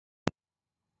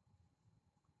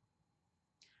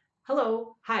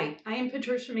Hello, hi, I am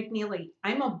Patricia McNeely.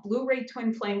 I'm a Blu-ray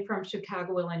twin flame from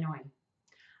Chicago, Illinois.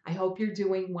 I hope you're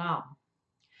doing well.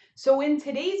 So in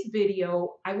today's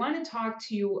video, I want to talk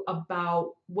to you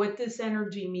about what this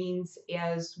energy means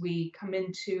as we come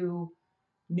into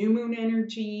new moon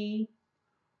energy.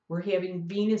 We're having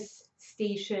Venus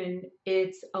station.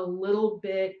 It's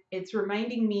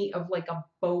reminding me of like a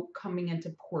boat coming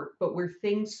into port, but where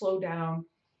things slow down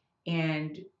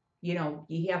and you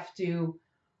have to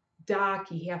dock,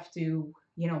 you have to,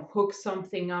 hook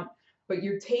something up, but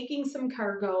you're taking some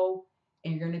cargo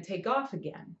and you're going to take off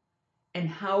again. And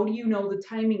how do you know the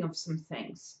timing of some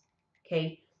things?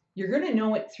 Okay, you're going to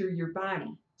know it through your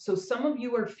body. So some of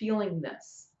you are feeling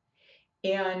this.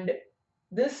 And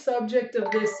this subject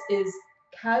of this is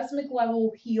cosmic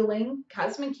healing,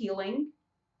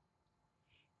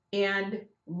 and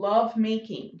love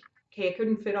making. Okay, I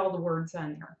couldn't fit all the words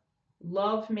on there.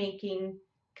 Love making,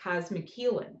 cosmic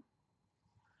healing.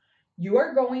 You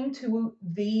are going to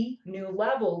the new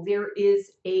level. There is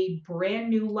a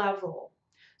brand new level.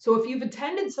 So if you've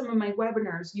attended some of my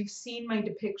webinars, you've seen my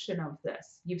depiction of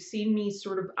this. You've seen me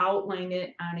sort of outline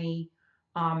it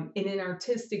on in an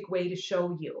artistic way to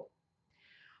show you.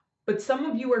 But some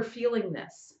of you are feeling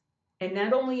this. And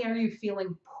not only are you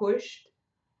feeling pushed,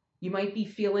 you might be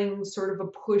feeling sort of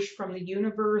a push from the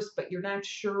universe, but you're not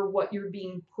sure what you're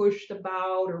being pushed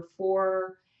about or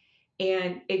for.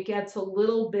 And it gets a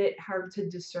little bit hard to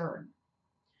discern.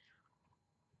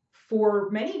 For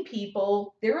many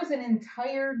people, there is an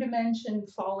entire dimension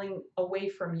falling away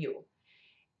from you.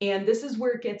 And this is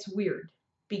where it gets weird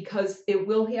because it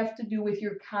will have to do with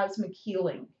your cosmic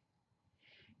healing.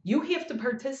 You have to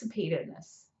participate in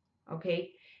this, okay?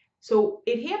 So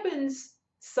it happens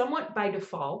somewhat by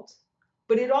default,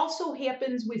 but it also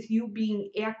happens with you being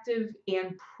active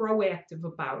and proactive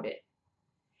about it.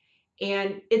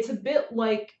 And it's a bit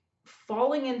like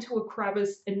falling into a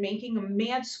crevice and making a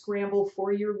mad scramble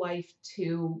for your life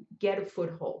to get a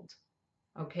foothold.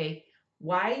 Okay.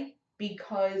 Why?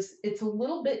 Because it's a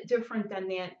little bit different than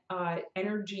that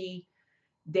energy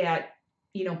that,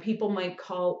 people might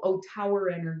call, oh, tower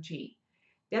energy.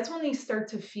 That's when they start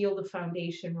to feel the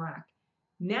foundation rock.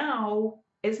 Now,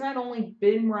 it's not only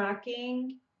been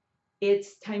rocking,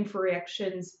 it's time for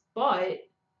actions, but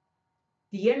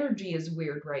the energy is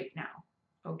weird right now.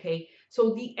 Okay.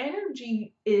 So the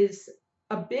energy is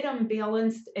a bit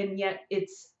unbalanced and yet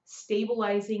it's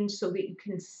stabilizing so that you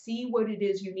can see what it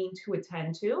is you need to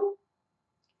attend to.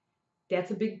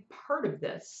 That's a big part of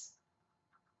this.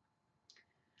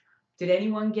 Did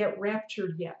anyone get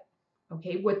raptured yet?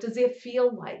 Okay. What does it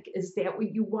feel like? Is that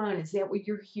what you want? Is that what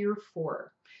you're here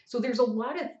for? So there's a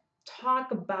lot of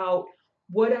talk about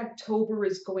what October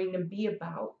is going to be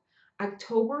about.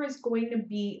 October is going to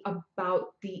be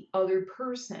about the other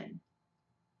person.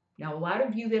 Now, a lot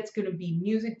of you, that's going to be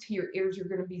music to your ears. You're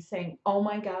going to be saying, oh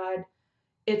my God,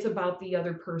 it's about the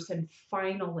other person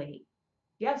finally.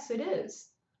 Yes, it is.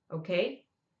 Okay.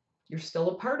 You're still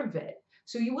a part of it.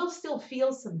 So you will still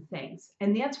feel some things.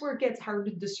 And that's where it gets hard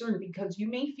to discern because you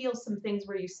may feel some things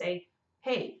where you say,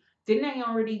 hey, didn't I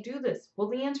already do this? Well,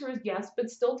 the answer is yes, but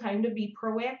still time to be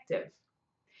proactive.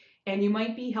 And you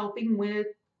might be helping with,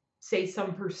 say,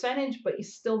 some percentage, but you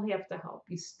still have to help.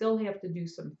 You still have to do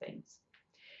some things.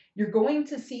 You're going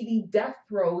to see the death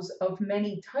throes of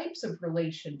many types of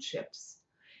relationships.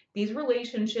 These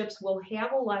relationships will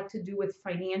have a lot to do with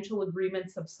financial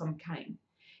agreements of some kind.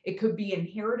 It could be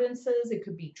inheritances, it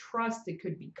could be trust, it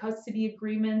could be custody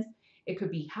agreements, it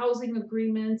could be housing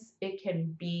agreements, it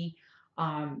can be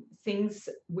things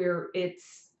where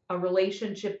it's a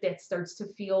relationship that starts to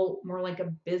feel more like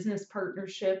a business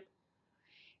partnership.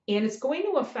 And it's going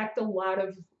to affect a lot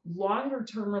of longer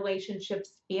term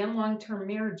relationships and long term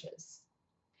marriages.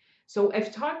 So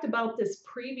I've talked about this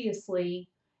previously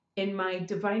in my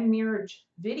Divine Marriage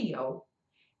video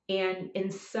and in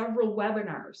several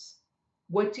webinars.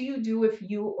 What do you do if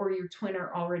you or your twin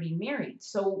are already married?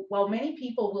 So while many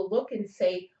people will look and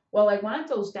say, well, I want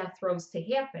those death throes to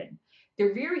happen,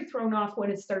 they're very thrown off when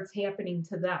it starts happening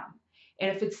to them.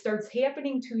 And if it starts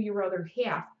happening to your other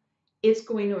half, it's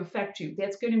going to affect you.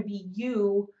 That's going to be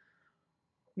you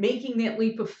making that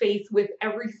leap of faith with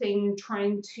everything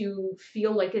trying to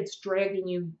feel like it's dragging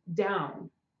you down.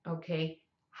 Okay.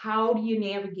 How do you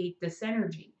navigate this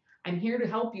energy? I'm here to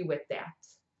help you with that.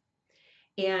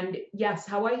 And yes,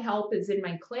 how I help is in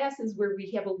my classes where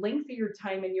we have a lengthier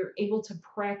time and you're able to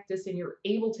practice and you're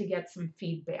able to get some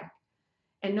feedback.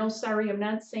 And no, sorry, I'm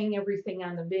not saying everything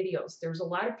on the videos. There's a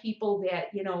lot of people that,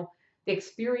 they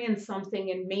experience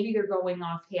something and maybe they're going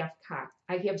off half-cocked.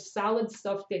 I have solid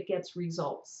stuff that gets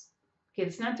results. Okay,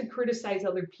 it's not to criticize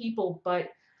other people, but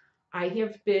I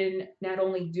have been not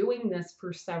only doing this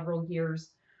for several years,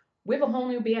 we have a whole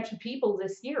new batch of people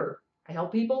this year. I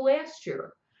helped people last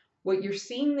year. What you're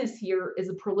seeing this year is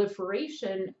a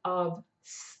proliferation of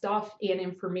stuff and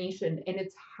information, and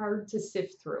it's hard to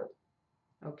sift through.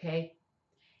 Okay.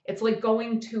 It's like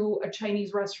going to a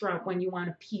Chinese restaurant when you want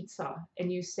a pizza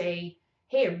and you say,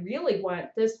 hey, I really want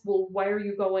this. Well, why are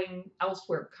you going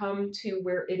elsewhere? Come to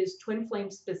where it is twin flame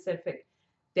specific.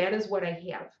 That is what I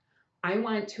have. I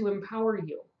want to empower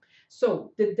you.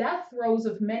 So, the death throes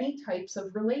of many types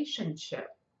of relationship.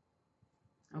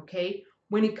 Okay.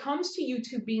 When it comes to you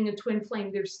two being a twin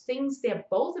flame, there's things that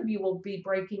both of you will be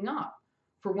breaking up.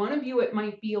 For one of you, it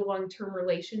might be a long term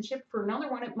relationship. For another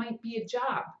one, it might be a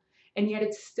job. And yet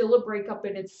it's still a breakup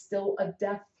and it's still a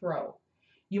death throw.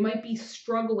 You might be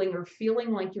struggling or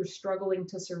feeling like you're struggling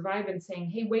to survive and saying,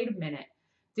 hey, wait a minute.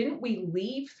 Didn't we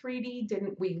leave 3D?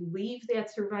 Didn't we leave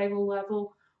that survival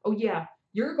level? Oh, yeah,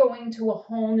 you're going to a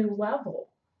whole new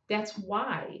level. That's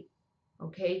why.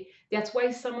 Okay, that's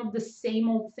why some of the same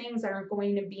old things aren't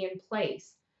going to be in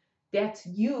place. That's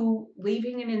you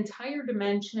leaving an entire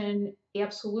dimension,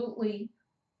 absolutely,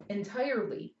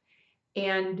 entirely.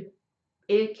 And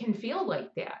it can feel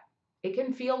like that. It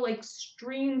can feel like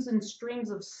streams and streams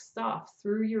of stuff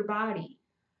through your body.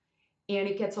 And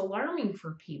it gets alarming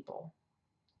for people.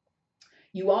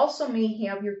 You also may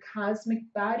have your cosmic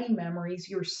body memories,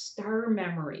 your star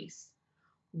memories.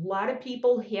 A lot of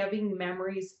people having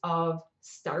memories of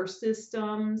star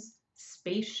systems,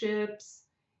 spaceships,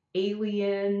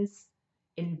 aliens,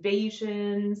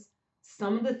 invasions,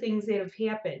 some of the things that have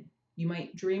happened. You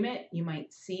might dream it, you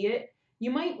might see it,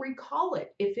 you might recall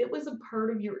it. If it was a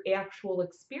part of your actual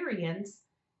experience,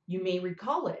 you may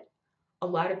recall it. A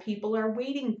lot of people are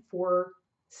waiting for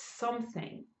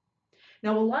something.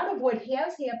 Now, a lot of what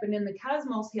has happened in the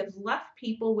cosmos has left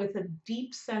people with a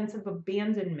deep sense of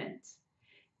abandonment.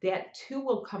 That too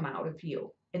will come out of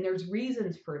you. And there's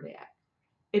reasons for that.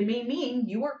 It may mean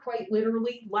you were quite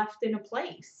literally left in a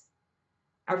place.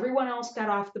 Everyone else got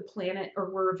off the planet or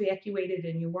were evacuated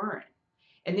and you weren't.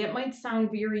 And that might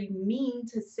sound very mean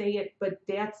to say it, but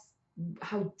that's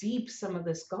how deep some of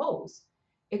this goes.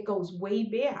 It goes way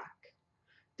back.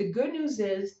 The good news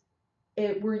is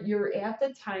you're at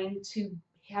the time to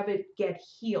have it get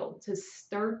healed, to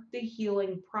start the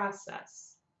healing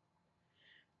process.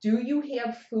 Do you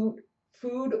have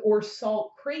food or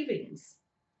salt cravings?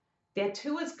 That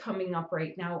too is coming up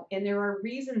right now, and there are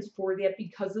reasons for that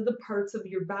because of the parts of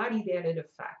your body that it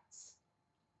affects.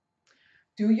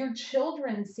 Do your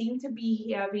children seem to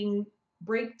be having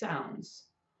breakdowns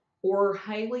or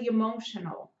highly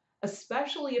emotional,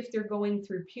 especially if they're going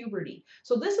through puberty?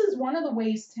 So this is one of the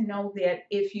ways to know that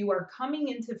if you are coming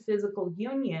into physical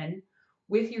union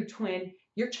with your twin,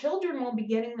 your children will be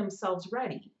getting themselves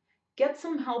ready. Get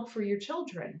some help for your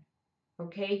children,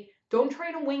 okay? Don't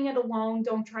try to wing it alone.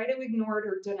 Don't try to ignore it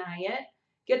or deny it.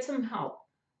 Get some help.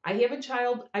 I have a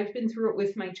child. I've been through it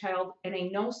with my child, and I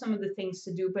know some of the things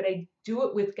to do, but I do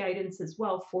it with guidance as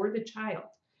well for the child.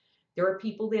 There are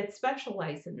people that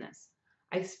specialize in this.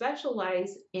 I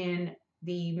specialize in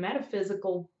the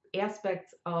metaphysical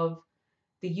aspects of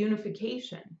the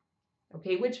unification,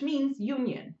 okay, which means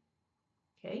union,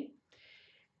 okay?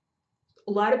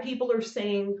 A lot of people are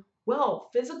saying, well,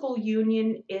 physical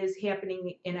union is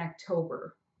happening in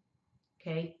October,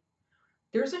 okay?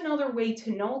 There's another way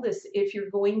to know this if you're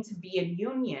going to be in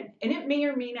union, and it may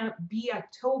or may not be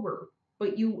October,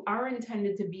 but you are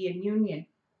intended to be in union.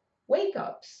 Wake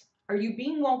ups. Are you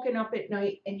being woken up at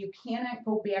night and you cannot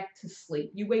go back to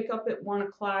sleep? You wake up at 1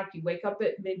 o'clock, you wake up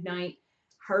at midnight,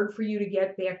 hard for you to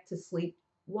get back to sleep.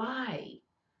 Why?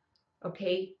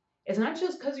 Okay? It's not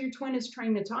just because your twin is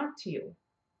trying to talk to you.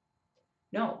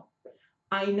 No.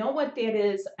 I know what that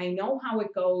is. I know how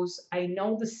it goes. I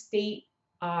know the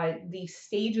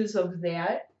stages of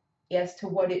that as to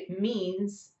what it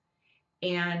means.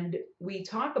 And we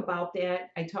talk about that.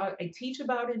 I teach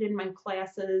about it in my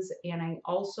classes, and I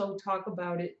also talk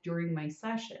about it during my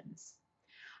sessions.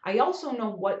 I also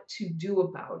know what to do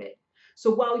about it.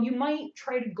 So while you might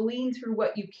try to glean through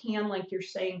what you can, like you're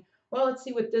saying, well, let's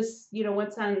see what this,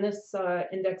 what's on this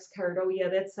index card. Oh yeah,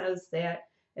 that says that,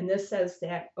 and this says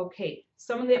that. Okay,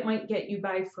 some of that might get you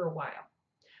by for a while.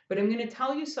 But I'm going to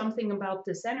tell you something about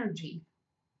this energy.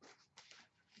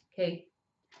 Okay.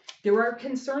 There are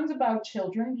concerns about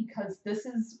children because this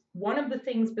is one of the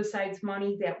things besides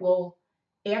money that will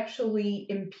actually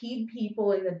impede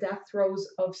people in the death throes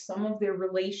of some of their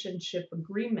relationship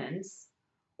agreements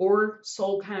or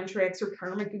soul contracts or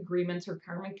karmic agreements or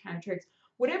karmic contracts,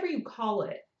 whatever you call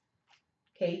it.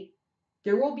 Okay.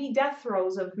 There will be death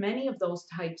throes of many of those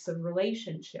types of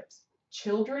relationships.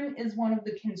 Children is one of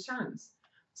the concerns.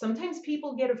 Sometimes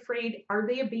people get afraid, are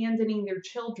they abandoning their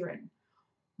children?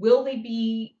 Will they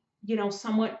be,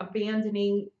 somewhat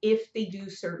abandoning if they do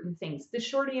certain things? The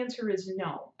short answer is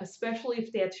no, especially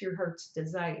if that's your heart's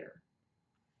desire.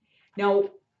 Now,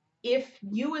 if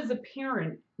you as a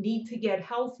parent need to get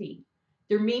healthy,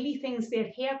 there may be things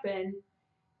that happen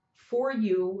for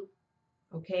you,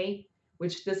 okay,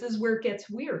 which this is where it gets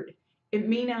weird. It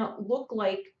may not look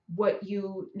like what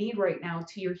you need right now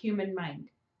to your human mind.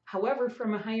 However,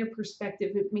 from a higher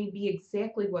perspective, it may be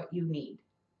exactly what you need.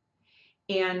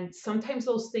 And sometimes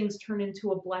those things turn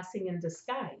into a blessing in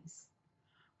disguise.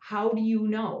 How do you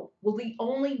know? Well, the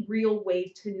only real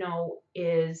way to know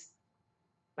is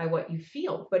by what you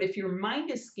feel. But if your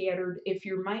mind is scattered, if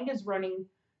your mind is running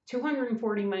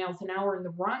 240 miles an hour in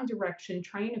the wrong direction,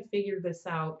 trying to figure this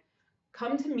out,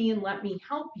 come to me and let me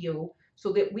help you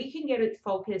so that we can get it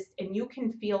focused and you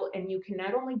can feel and you can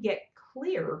not only get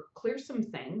clear some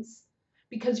things,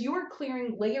 because you're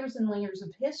clearing layers and layers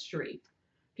of history.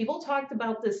 People talked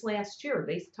about this last year.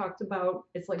 They talked about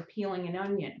it's like peeling an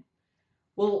onion.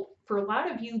 Well, for a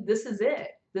lot of you, this is it.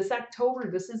 This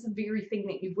October, this is the very thing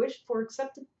that you wished for,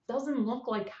 except it doesn't look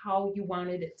like how you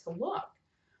wanted it to look.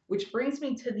 Which brings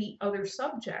me to the other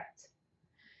subject.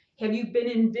 Have you been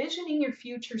envisioning your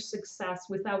future success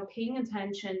without paying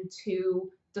attention to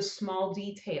the small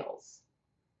details?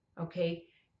 Okay.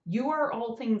 You are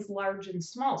all things large and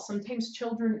small. Sometimes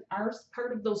children are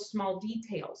part of those small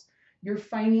details. Your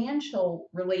financial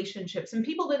relationships, and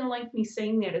people didn't like me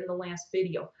saying that in the last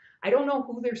video. I don't know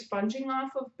who they're sponging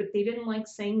off of, but they didn't like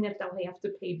saying that they'll have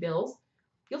to pay bills.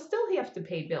 You'll still have to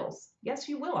pay bills. Yes,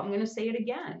 you will. I'm going to say it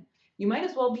again. You might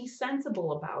as well be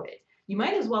sensible about it. You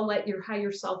might as well let your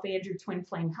higher self and your twin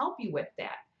flame help you with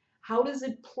that. How does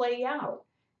it play out?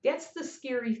 That's the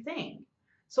scary thing.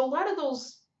 So a lot of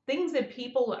those things that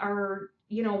people are,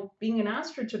 being an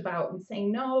ostrich about and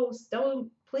saying, no,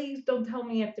 please don't tell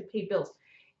me I have to pay bills.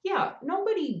 Yeah,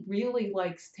 nobody really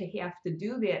likes to have to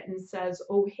do that and says,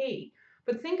 oh, hey,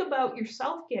 but think about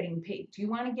yourself getting paid. Do you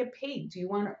want to get paid? Do you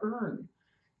want to earn?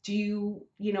 Do you,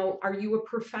 are you a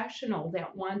professional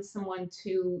that wants someone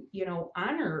to,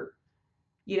 honor,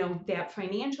 that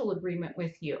financial agreement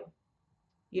with you?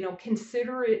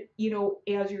 Consider it,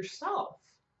 as yourself.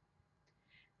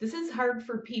 This is hard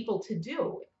for people to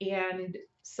do. And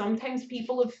sometimes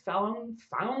people have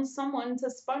found someone to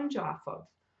sponge off of,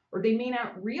 or they may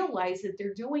not realize that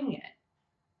they're doing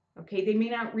it. Okay, they may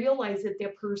not realize that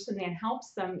that person that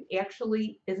helps them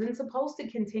actually isn't supposed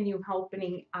to continue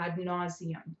helping ad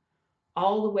nauseum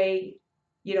all the way,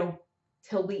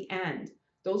 till the end.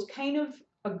 Those kind of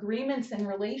agreements and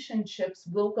relationships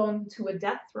will go into a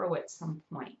death throw at some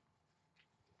point.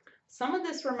 Some of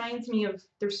this reminds me of,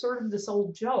 there's sort of this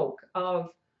old joke of,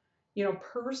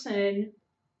 person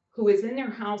who is in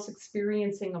their house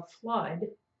experiencing a flood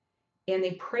and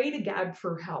they pray to God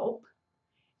for help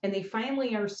and they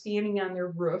finally are standing on their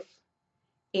roof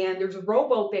and there's a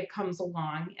rowboat that comes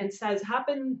along and says, hop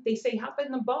in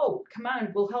the boat. Come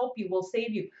on, we'll help you. We'll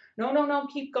save you. No,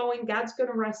 keep going. God's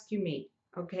going to rescue me.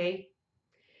 Okay.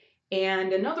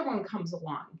 And another one comes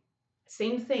along.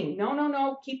 Same thing.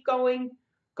 No, keep going.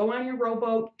 Go on your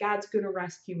rowboat. God's going to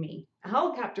rescue me. A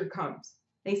helicopter comes.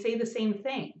 They say the same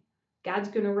thing. God's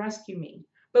going to rescue me.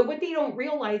 But what they don't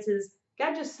realize is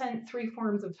God just sent 3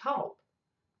 forms of help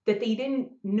that they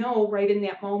didn't know right in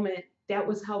that moment. That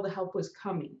was how the help was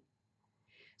coming.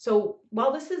 So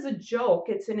while this is a joke,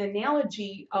 it's an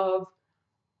analogy of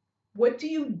what do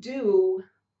you do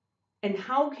and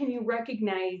how can you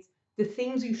recognize the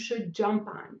things you should jump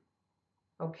on,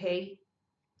 okay?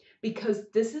 Because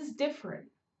this is different.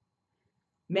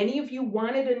 Many of you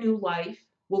wanted a new life.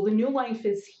 Well, the new life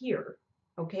is here,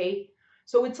 okay?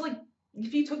 So it's like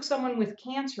if you took someone with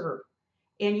cancer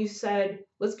and you said,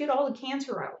 let's get all the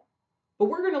cancer out, but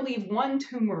we're going to leave one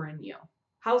tumor in you.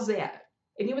 How's that?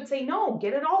 And you would say, no,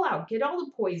 get it all out. Get all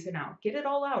the poison out. Get it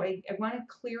all out. I want it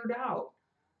cleared out.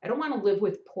 I don't want to live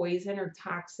with poison or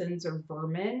toxins or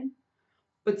vermin.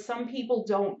 But some people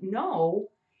don't know,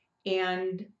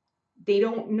 and they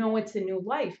don't know it's a new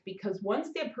life, because once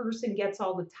that person gets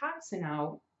all the toxin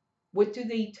out, what do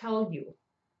they tell you?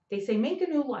 They say, make a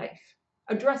new life.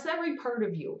 Address every part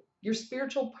of you, your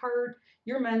spiritual part,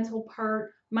 your mental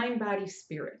part, mind, body,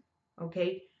 spirit.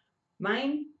 Okay?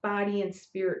 Mind, body, and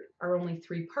spirit are only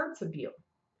 3 parts of you.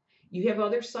 You have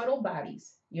other subtle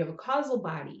bodies. You have a causal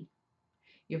body.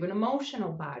 You have an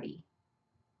emotional body.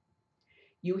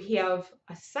 You have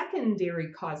a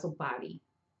secondary causal body,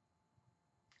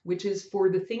 which is for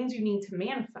the things you need to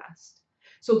manifest.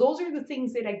 So those are the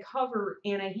things that I cover,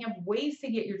 and I have ways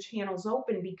to get your channels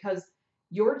open, because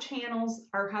Your channels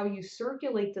are how you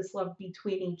circulate this love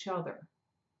between each other.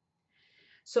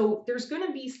 So there's going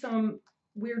to be some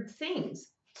weird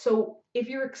things. So if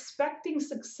you're expecting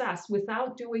success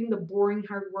without doing the boring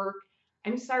hard work,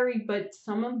 I'm sorry, but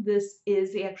some of this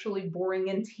is actually boring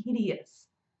and tedious.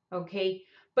 Okay.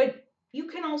 But you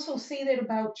can also say that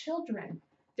about children.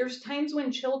 There's times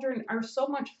when children are so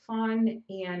much fun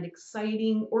and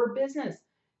exciting, or business.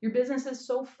 Your business is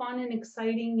so fun and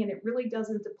exciting and it really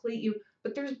doesn't deplete you,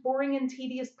 but there's boring and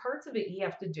tedious parts of it you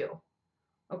have to do.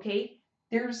 Okay.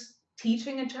 There's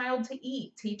teaching a child to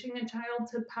eat, teaching a child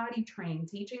to potty train,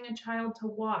 teaching a child to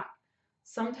walk.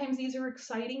 Sometimes these are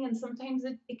exciting and sometimes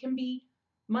it can be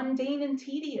mundane and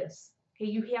tedious. Okay,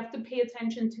 you have to pay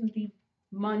attention to the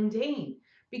mundane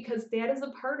because that is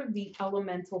a part of the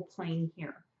elemental plane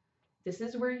here. This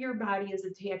is where your body is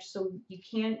attached, so you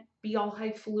can't be all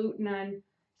highfalutin on,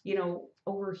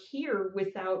 over here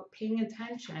without paying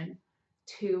attention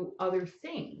to other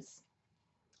things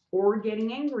or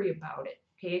getting angry about it.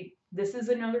 Okay, this is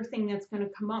another thing that's going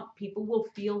to come up. People will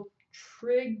feel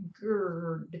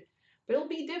triggered, but it'll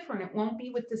be different. It won't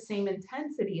be with the same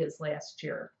intensity as last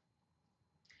year.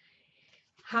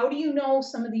 How do you know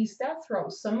some of these death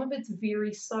throes? Some of it's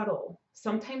very subtle.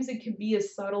 Sometimes it could be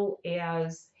as subtle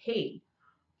as, hey,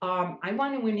 I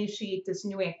want to initiate this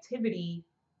new activity,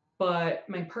 but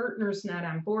my partner's not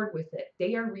on board with it.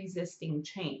 They are resisting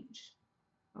change.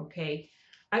 Okay.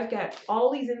 I've got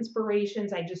all these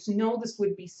inspirations. I just know this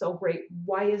would be so great.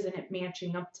 Why isn't it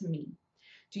matching up to me?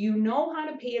 Do you know how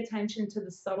to pay attention to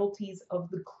the subtleties of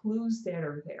the clues that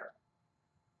are there?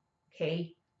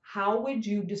 Okay. How would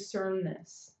you discern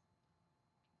this?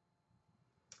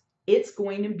 It's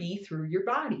going to be through your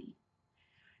body.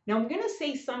 Now, I'm going to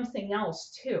say something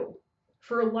else too.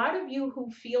 For a lot of you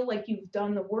who feel like you've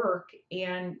done the work,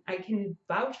 and I can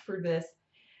vouch for this,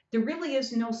 there really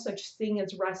is no such thing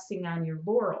as resting on your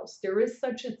laurels. There is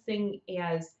such a thing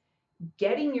as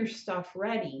getting your stuff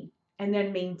ready and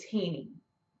then maintaining.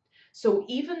 So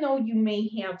even though you may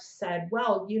have said,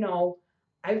 well,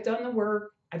 I've done the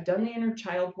work, I've done the inner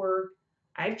child work,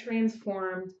 I've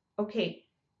transformed, okay,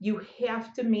 you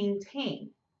have to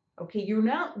maintain. Okay, you're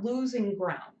not losing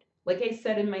ground. Like I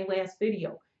said in my last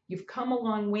video, you've come a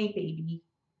long way, baby.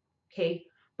 Okay,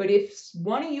 but if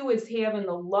one of you is having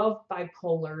the love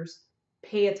bipolars,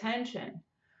 pay attention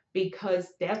because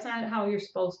that's not how you're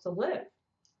supposed to live.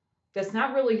 That's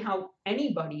not really how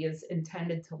anybody is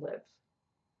intended to live.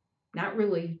 Not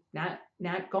really, not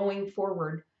going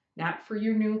forward, not for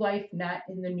your new life, not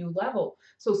in the new level.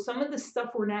 So some of the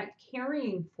stuff we're not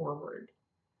carrying forward.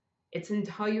 It's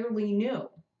entirely new.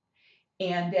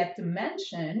 And that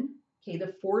dimension, okay,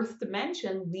 the fourth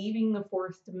dimension, leaving the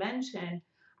fourth dimension,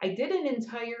 I did an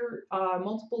entire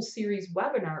multiple series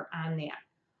webinar on that,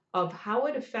 of how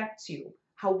it affects you,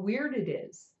 how weird it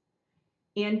is.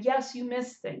 And yes, you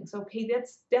miss things. Okay,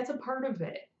 that's a part of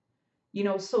it.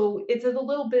 So it's a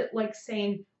little bit like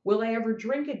saying, will I ever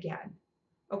drink again?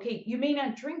 Okay, you may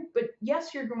not drink, but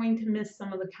yes, you're going to miss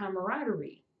some of the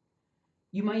camaraderie.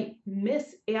 You might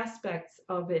miss aspects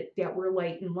of it that were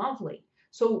light and lovely.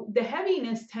 So the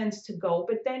heaviness tends to go,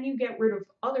 but then you get rid of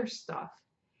other stuff.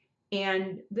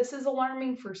 And this is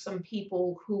alarming for some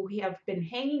people who have been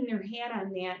hanging their hat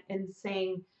on that and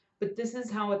saying, but this is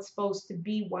how it's supposed to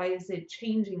be. Why is it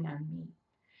changing on me?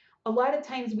 A lot of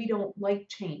times we don't like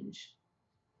change.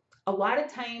 A lot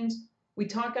of times we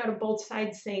talk out of both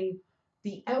sides saying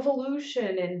the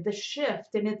evolution and the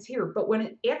shift and it's here. But when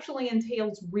it actually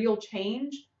entails real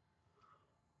change,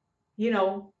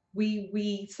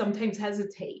 we sometimes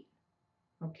hesitate.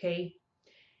 Okay.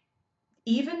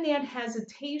 Even that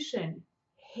hesitation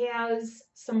has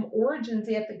some origins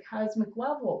at the cosmic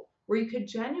level where you could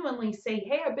genuinely say,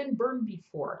 hey, I've been burned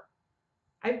before.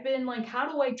 I've been like,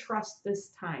 how do I trust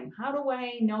this time? How do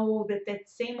I know that that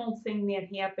same old thing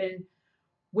that happened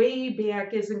way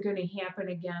back isn't going to happen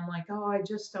again? Like, oh, I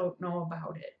just don't know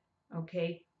about it.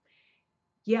 Okay.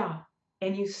 Yeah.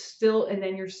 And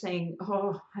then you're saying,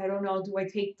 oh, I don't know. Do I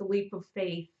take the leap of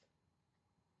faith?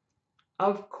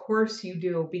 Of course you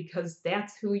do, because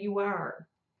that's who you are.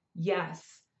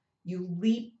 Yes, you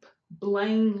leap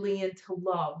blindly into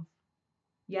love.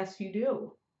 Yes, you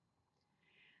do.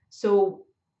 So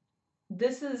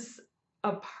this is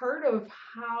a part of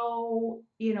how,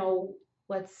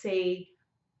 let's say,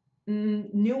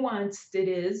 nuanced it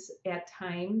is at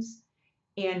times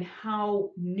and how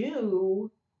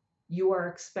new you are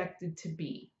expected to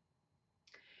be.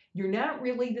 You're not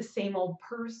really the same old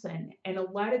person. And a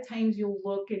lot of times you'll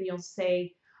look and you'll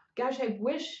say, gosh, I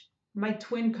wish my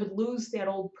twin could lose that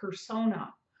old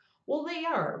persona. Well, they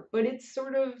are, but it's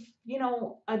sort of,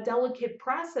 a delicate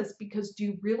process because do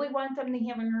you really want them to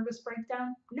have a nervous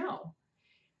breakdown? No,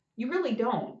 you really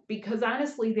don't, because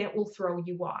honestly, that will throw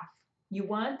you off. You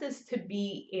want this to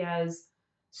be as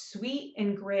sweet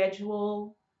and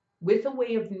gradual with a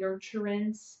way of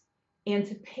nurturance and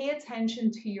to pay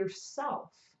attention to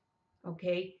yourself.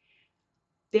 Okay.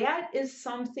 That is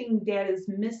something that is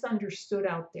misunderstood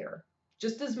out there.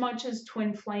 Just as much as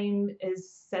twin flame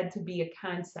is said to be a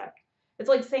concept. It's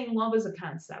like saying love is a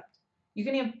concept. You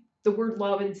can have the word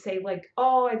love and say like,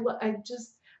 oh, I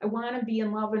want to be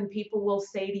in love, and people will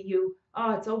say to you,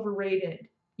 oh, it's overrated.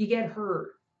 You get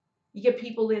hurt. You get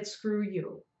people that screw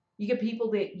you. You get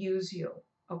people that use you.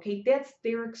 Okay, that's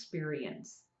their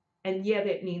experience. And yeah,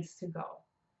 that needs to go.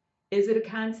 Is it a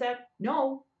concept?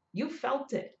 No, you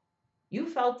felt it. You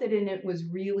felt it and it was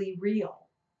really real.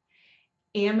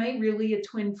 Am I really a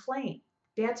twin flame?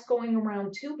 That's going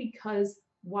around too, because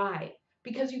why?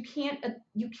 Because you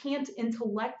can't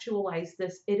intellectualize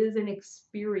this. It is an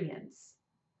experience.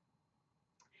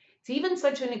 It's even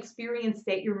such an experience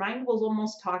that your mind will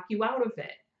almost talk you out of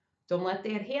it. Don't let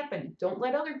that happen. Don't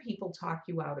let other people talk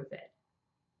you out of it.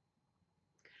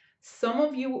 Some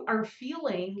of you are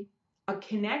feeling a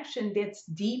connection that's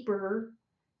deeper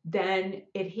than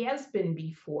it has been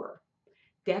before.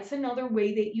 That's another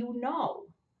way that you know.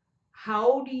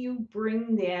 How do you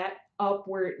bring that up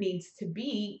where it needs to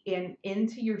be and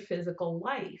into your physical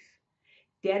life?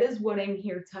 That is what I'm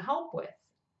here to help with.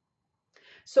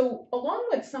 So, along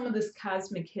with some of this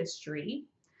cosmic history,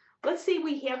 let's say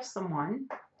we have someone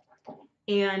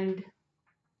and,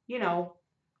 you know,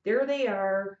 there they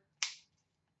are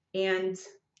and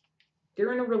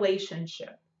they're in a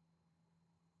relationship.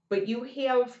 But you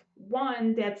have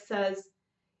one that says,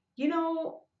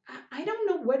 I don't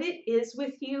know what it is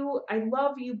with you. I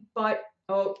love you, but,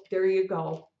 oh, there you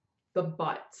go. The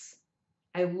buts.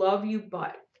 I love you,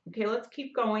 but. Okay, let's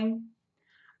keep going.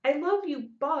 I love you,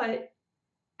 but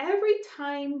every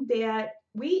time that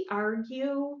we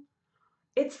argue,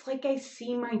 it's like I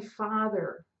see my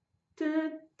father.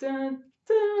 Dun, dun,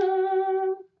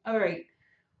 dun. All right,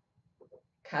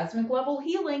 cosmic level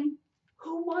healing.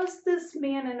 Who was this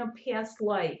man in a past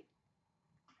life?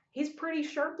 He's pretty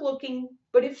sharp looking,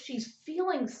 but if she's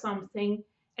feeling something,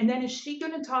 and then is she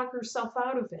going to talk herself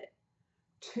out of it?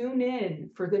 Tune in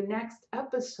for the next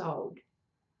episode.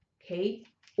 Okay?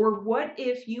 Or what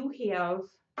if you have,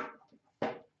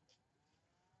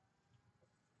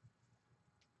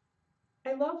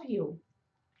 I love you,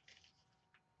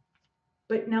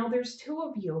 but now there's two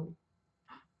of you.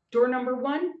 Door number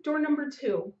one, door number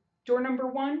two. Door number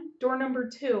one, door number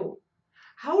two.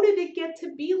 How did it get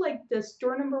to be like this?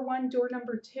 Door number one, door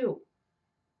number two.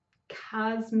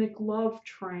 Cosmic love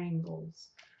triangles.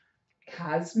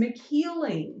 Cosmic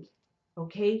healing.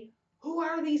 Okay? Who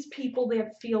are these people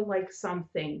that feel like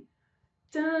something?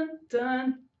 Dun,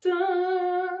 dun,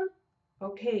 dun.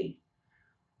 Okay.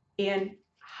 And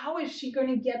how is she going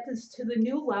to get this to the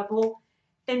new level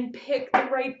and pick the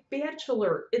right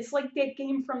bachelor? It's like that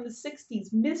game from the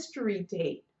 60s, Mystery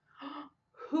Date.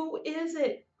 Who is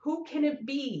it? Who can it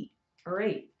be? All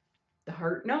right. The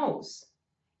heart knows.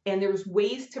 And there's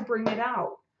ways to bring it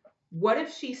out. What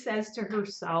if she says to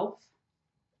herself,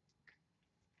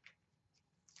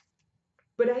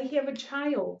 but I have a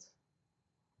child.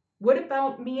 What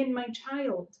about me and my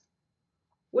child?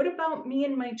 What about me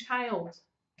and my child?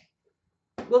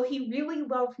 Will he really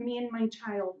love me and my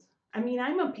child? I mean,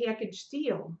 I'm a package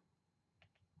deal.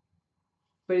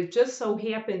 But it just so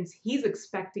happens he's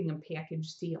expecting a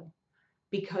package deal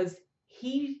because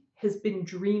he has been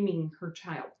dreaming her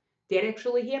child. That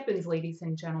actually happens, ladies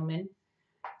and gentlemen.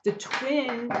 The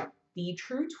twin, the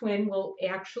true twin, will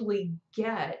actually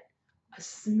get a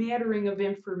smattering of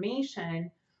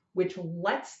information which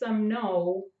lets them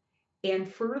know,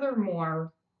 and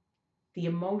furthermore, the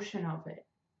emotion of it,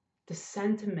 the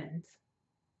sentiment,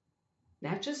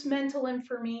 not just mental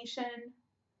information,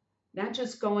 not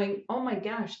just going, oh my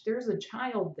gosh, there's a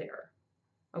child there,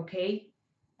 okay?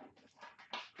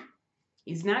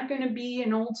 He's not going to be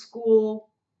an old school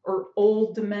or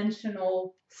old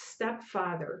dimensional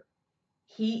stepfather.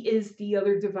 He is the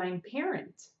other divine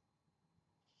parent.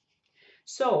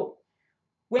 So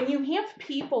when you have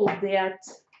people that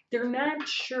they're not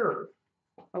sure,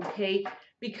 okay,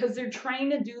 because they're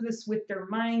trying to do this with their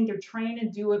mind, they're trying to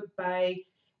do it by,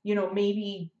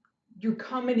 maybe you're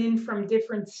coming in from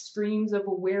different streams of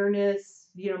awareness,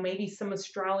 maybe some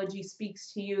astrology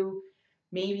speaks to you.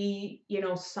 Maybe,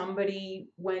 somebody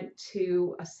went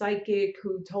to a psychic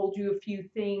who told you a few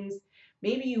things.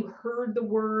 Maybe you heard the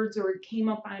words or it came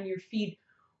up on your feed.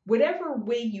 Whatever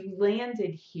way you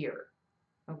landed here,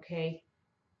 okay?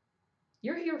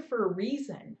 You're here for a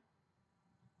reason.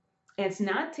 It's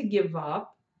not to give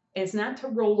up. It's not to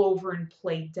roll over and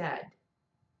play dead.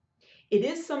 It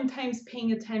is sometimes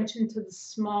paying attention to the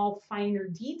small, finer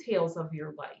details of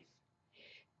your life.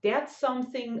 That's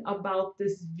something about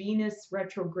this Venus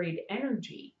retrograde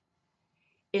energy,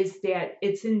 is that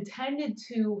it's intended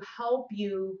to help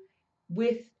you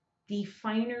with the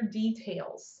finer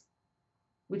details,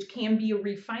 which can be a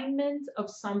refinement of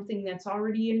something that's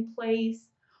already in place,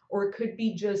 or it could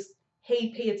be just,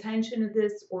 hey, pay attention to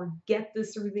this, or get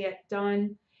this or that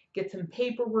done, get some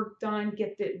paperwork done,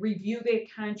 review that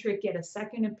contract, get a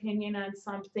second opinion on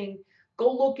something, go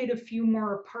look at a few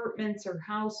more apartments or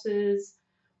houses,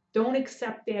 don't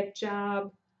accept that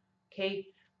job, okay?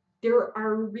 There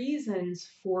are reasons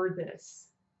for this.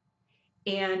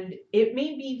 And it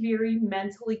may be very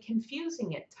mentally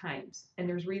confusing at times. And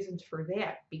there's reasons for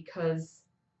that, because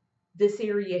this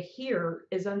area here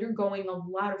is undergoing a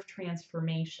lot of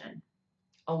transformation,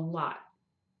 a lot.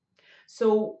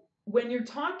 So when you're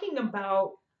talking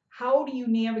about how do you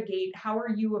navigate, how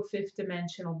are you a fifth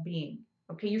dimensional being?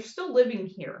 Okay, you're still living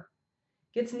here.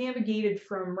 Gets navigated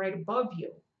from right above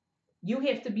you. You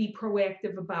have to be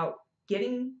proactive about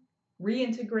getting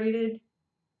reintegrated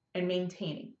and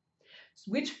maintaining.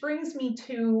 Which brings me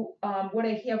to what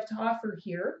I have to offer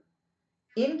here.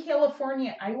 In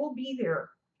California, I will be there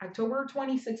October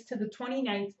 26th to the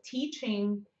 29th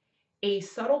teaching a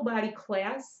subtle body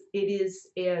class. It is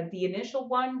the initial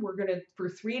one. We're going to, for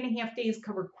 3.5 days,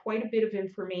 cover quite a bit of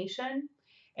information.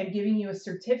 I'm giving you a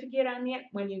certificate on that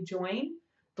when you join.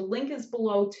 The link is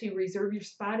below to reserve your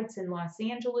spot. It's in Los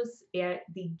Angeles at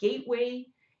the Gateway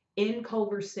in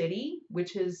Culver City,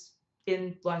 which is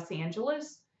in Los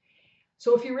Angeles.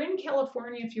 So if you're in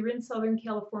California, if you're in Southern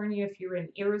California, if you're in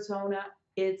Arizona,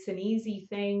 it's an easy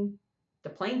thing. The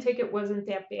plane ticket wasn't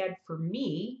that bad for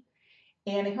me,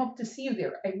 and I hope to see you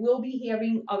there. I will be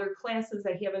having other classes.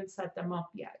 I haven't set them up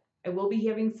yet. I will be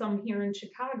having some here in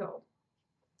Chicago.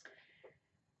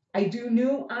 I do new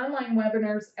online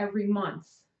webinars every month.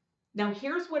 Now,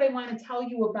 here's what I want to tell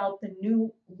you about the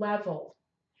new level.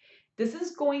 This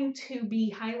is going to be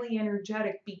highly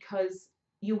energetic because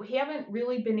you haven't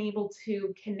really been able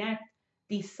to connect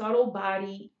the subtle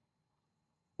body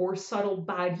or subtle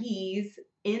bodies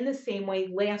in the same way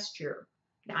last year.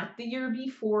 Not the year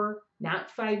before,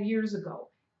 not 5 years ago.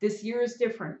 This year is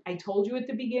different. I told you at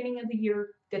the beginning of the year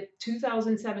that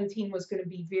 2017 was going to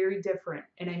be very different,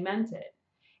 and I meant it.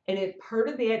 And part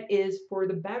of that is for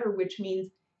the better, which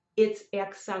means it's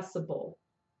accessible.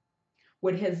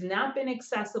 What has not been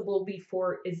accessible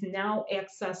before is now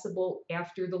accessible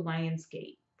after the Lion's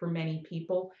Gate for many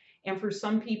people, and for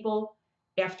some people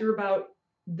after about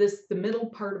the middle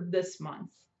part of this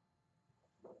month.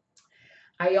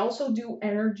 I also do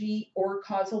energy or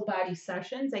causal body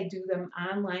sessions. I do them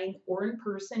online or in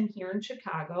person here in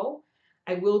Chicago.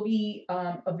 I will be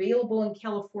available in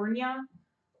California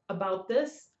about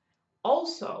this.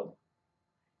 Also,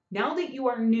 now that you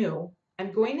are new,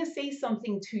 I'm going to say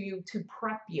something to you to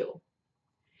prep you.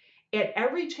 At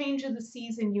every change of the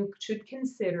season, you should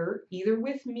consider, either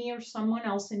with me or someone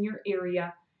else in your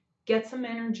area, get some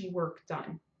energy work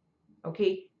done.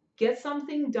 Okay? Get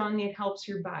something done that helps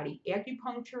your body.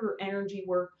 Acupuncture or energy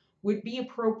work would be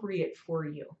appropriate for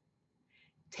you.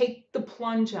 Take the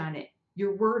plunge on it.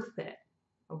 You're worth it.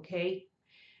 Okay?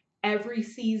 Every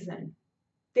season.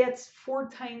 That's 4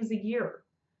 times a year.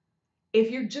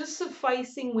 If you're just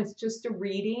sufficing with just a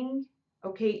reading,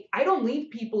 okay, I don't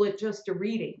leave people at just a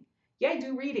reading. Yeah, I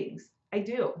do readings. I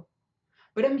do.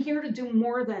 But I'm here to do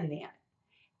more than that.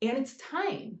 And it's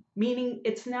time, meaning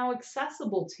it's now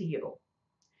accessible to you.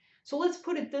 So let's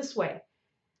put it this way.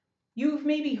 You've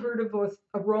maybe heard of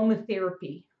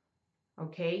aromatherapy,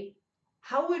 okay?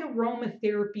 How would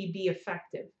aromatherapy be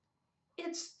effective?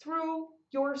 It's through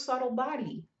your subtle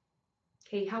body,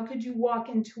 okay? How could you walk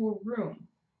into a room?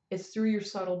 It's through your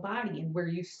subtle body and where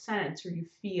you sense or you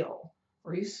feel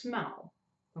or you smell,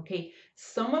 okay?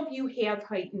 Some of you have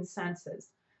heightened senses.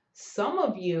 Some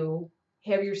of you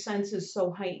have your senses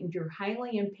so heightened you're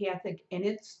highly empathic and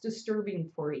it's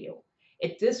disturbing for you.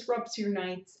 It disrupts your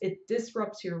nights, it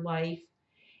disrupts your life,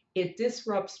 it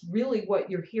disrupts really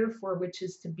what you're here for, which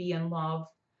is to be in love.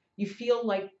 You feel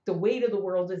like the weight of the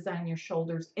world is on your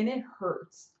shoulders and it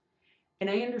hurts. And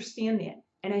I understand that.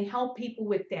 And I help people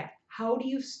with that. How do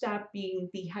you stop being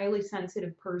the highly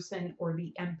sensitive person or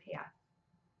the empath?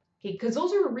 Okay, because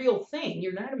those are a real thing.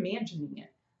 You're not imagining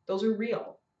it. Those are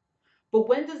real. But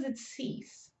when does it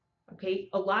cease? Okay,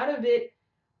 a lot of it,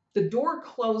 the door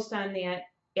closed on that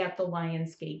at the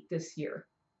Lion's Gate this year.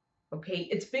 Okay,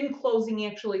 it's been closing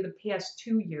actually the past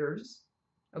 2 years.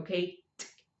 Okay,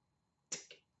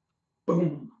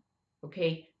 boom.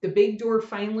 Okay, the big door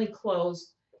finally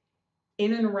closed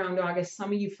in and around August.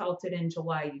 Some of you felt it in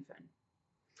July even.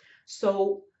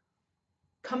 So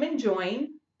come and join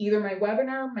either my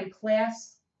webinar, my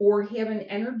class, or have an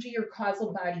energy or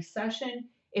causal body session.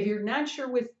 If you're not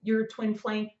sure with your twin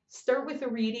flame, start with a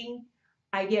reading.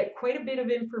 I get quite a bit of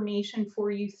information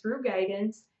for you through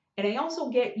guidance, and I also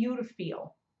get you to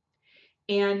feel.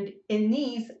 And in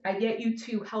these, I get you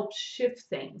to help shift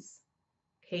things.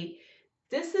 Okay,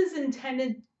 this is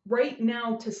intended right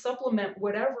now to supplement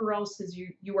whatever else is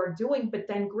you are doing, but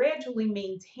then gradually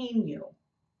maintain you.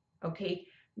 Okay,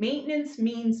 maintenance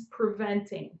means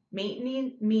preventing.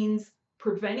 Maintenance means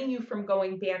preventing you from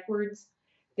going backwards,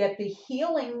 that the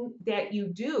healing that you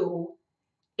do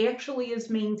actually is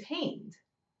maintained.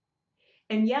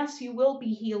 And yes, you will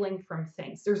be healing from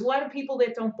things. There's a lot of people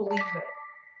that don't believe it,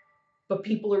 but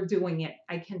people are doing it.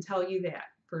 I can tell you that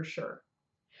for sure.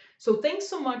 So thanks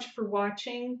so much for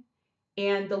watching.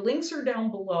 And the links are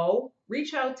down below.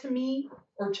 Reach out to me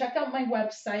or check out my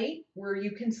website where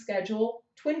you can schedule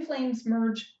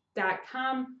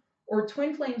twinflamesmerge.com or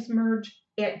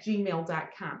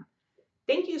twinflamesmerge@gmail.com.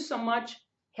 Thank you so much.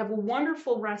 Have a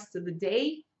wonderful rest of the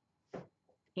day.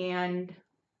 And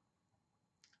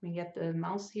let me get the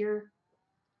mouse here.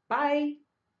 Bye.